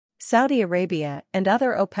Saudi Arabia and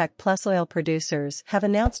other OPEC Plus oil producers have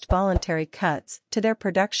announced voluntary cuts to their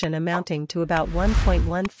production amounting to about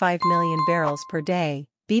 1.15 million barrels per day,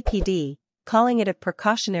 BPD, calling it a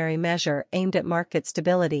precautionary measure aimed at market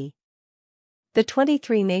stability. The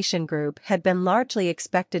 23-nation group had been largely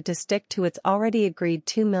expected to stick to its already agreed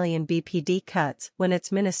 2 million BPD cuts when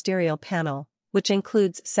its ministerial panel, which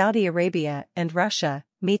includes Saudi Arabia and Russia,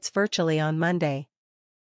 meets virtually on Monday.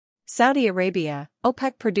 Saudi Arabia,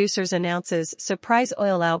 OPEC producers announces surprise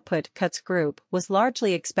oil output cuts group was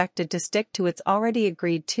largely expected to stick to its already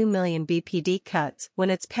agreed 2 million BPD cuts when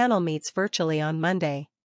its panel meets virtually on Monday.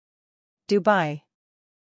 Dubai.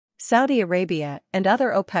 Saudi Arabia and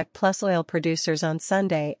other OPEC Plus oil producers on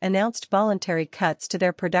Sunday announced voluntary cuts to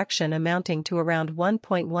their production amounting to around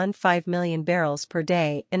 1.15 million barrels per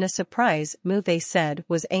day in a surprise move they said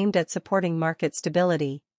was aimed at supporting market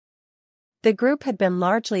stability. The group had been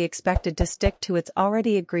largely expected to stick to its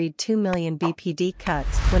already agreed 2 million BPD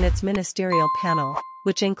cuts when its ministerial panel,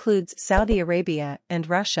 which includes Saudi Arabia and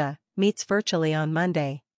Russia, meets virtually on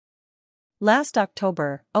Monday. Last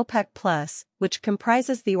October, OPEC+, which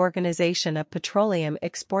comprises the Organization of Petroleum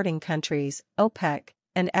Exporting Countries, OPEC,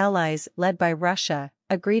 and allies led by Russia,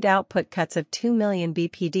 agreed output cuts of 2 million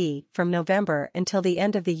BPD from November until the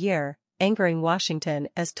end of the year, angering Washington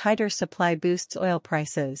as tighter supply boosts oil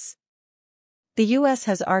prices. The U.S.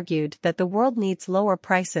 has argued that the world needs lower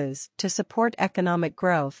prices to support economic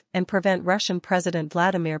growth and prevent Russian President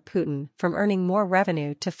Vladimir Putin from earning more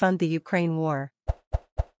revenue to fund the Ukraine war.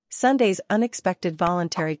 Sunday's unexpected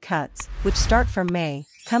voluntary cuts, which start from May,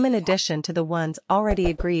 come in addition to the ones already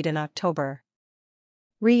agreed in October.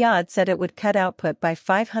 Riyadh said it would cut output by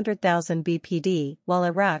 500,000 BPD, while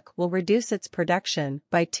Iraq will reduce its production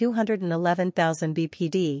by 211,000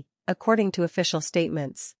 BPD, according to official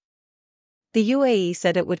statements. The UAE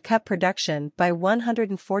said it would cut production by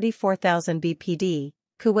 144,000 BPD,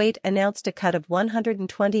 Kuwait announced a cut of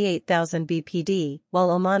 128,000 BPD,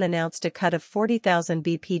 while Oman announced a cut of 40,000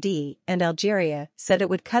 BPD, and Algeria said it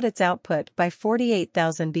would cut its output by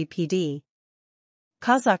 48,000 BPD.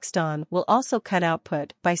 Kazakhstan will also cut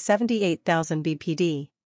output by 78,000 BPD.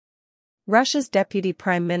 Russia's Deputy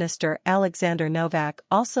Prime Minister Alexander Novak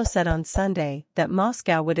also said on Sunday that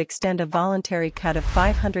Moscow would extend a voluntary cut of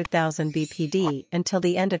 500,000 BPD until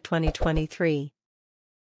the end of 2023.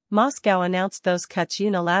 Moscow announced those cuts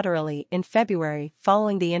unilaterally in February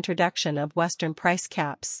following the introduction of Western price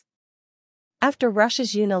caps. After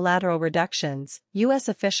Russia's unilateral reductions, U.S.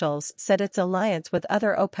 officials said its alliance with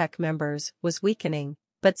other OPEC members was weakening,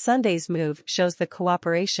 but Sunday's move shows the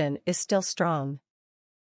cooperation is still strong.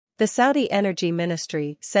 The Saudi Energy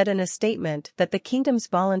Ministry said in a statement that the kingdom's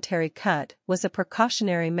voluntary cut was a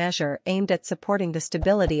precautionary measure aimed at supporting the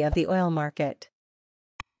stability of the oil market.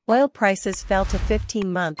 Oil prices fell to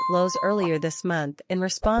 15-month lows earlier this month in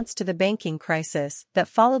response to the banking crisis that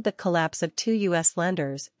followed the collapse of two U.S.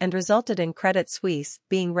 lenders and resulted in Credit Suisse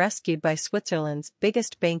being rescued by Switzerland's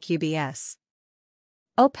biggest bank UBS.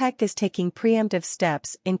 OPEC is taking preemptive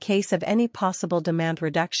steps in case of any possible demand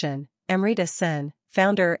reduction, Amrita Sen,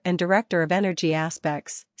 founder and director of Energy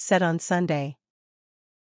Aspects, said on Sunday.